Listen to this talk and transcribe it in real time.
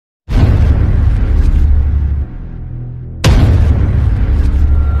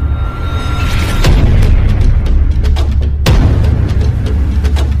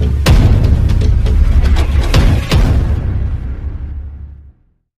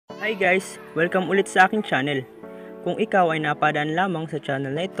Hi guys! Welcome ulit sa aking channel. Kung ikaw ay napadaan lamang sa channel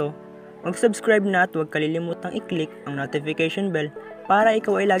na ito, mag-subscribe na at huwag kalilimutang i-click ang notification bell para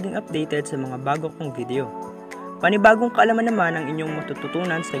ikaw ay laging updated sa mga bago kong video. Panibagong kaalaman naman ang inyong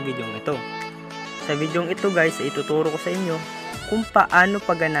matututunan sa video ito. Sa video ito guys ay ituturo ko sa inyo kung paano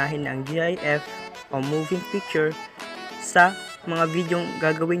paganahin ang GIF o moving picture sa mga video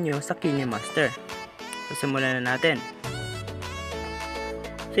gagawin nyo sa KineMaster. So simulan na natin.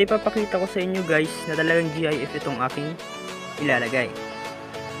 So ipapakita ko sa inyo guys na talagang GIF itong aking ilalagay.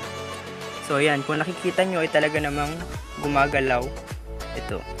 So ayan, kung nakikita nyo ay talaga namang gumagalaw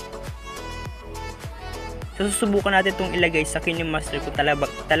ito. So susubukan natin itong ilagay sa KineMaster kung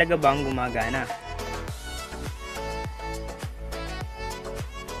talaga ba ang gumagana.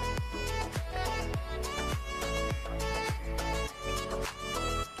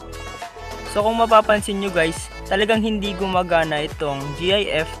 So kung mapapansin nyo guys, talagang hindi gumagana itong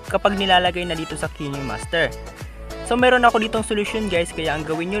GIF kapag nilalagay na dito sa KineMaster. So meron ako ditong solusyon guys, kaya ang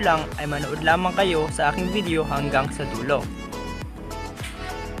gawin nyo lang ay manood lamang kayo sa aking video hanggang sa dulo.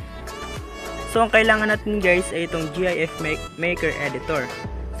 So ang kailangan natin guys ay itong GIF Maker Editor.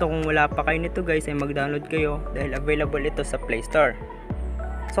 So kung wala pa kayo nito guys ay mag-download kayo dahil available ito sa Play Store.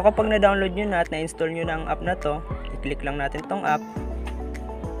 So kapag na-download nyo na at na-install nyo na ang app na to, i-click lang natin itong app.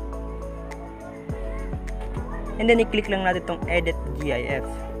 And then i-click lang natin itong Edit GIF.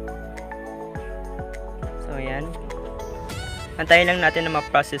 So ayan. Antayin lang natin na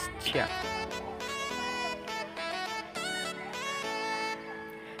ma-process siya.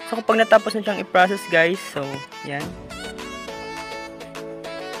 So kapag natapos na siyang i-process guys, so yan.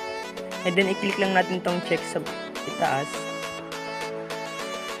 And then i-click lang natin itong check sa itaas.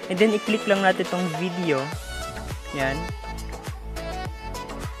 And then i-click lang natin itong video. Yan.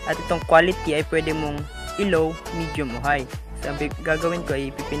 At itong quality ay pwede mong i-low, medium o high. Sabi gagawin ko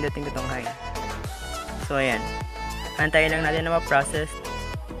ay pipindutin ko itong high. So ayan. Antayin lang natin na ma-process.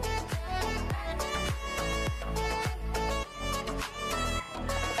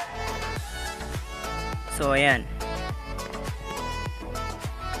 So ayan.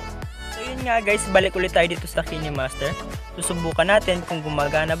 So yun nga guys, balik ulit tayo dito sa KineMaster. Susubukan natin kung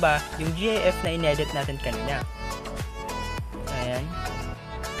gumagana ba yung GIF na inedit natin kanina. So ayan.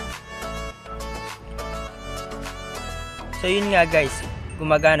 So yun nga guys,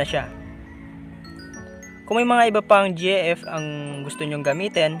 gumagana siya. Kung may mga iba pang GIF ang gusto nyong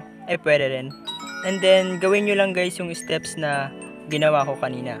gamitin, ay pwede rin. And then gawin nyo lang guys yung steps na ginawa ko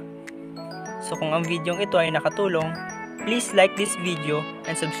kanina. So kung ang video ito ay nakatulong, please like this video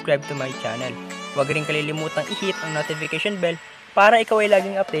and subscribe to my channel. Huwag rin kalilimutang i-hit ang notification bell para ikaw ay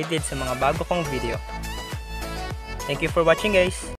laging updated sa mga bago kong video. Thank you for watching guys!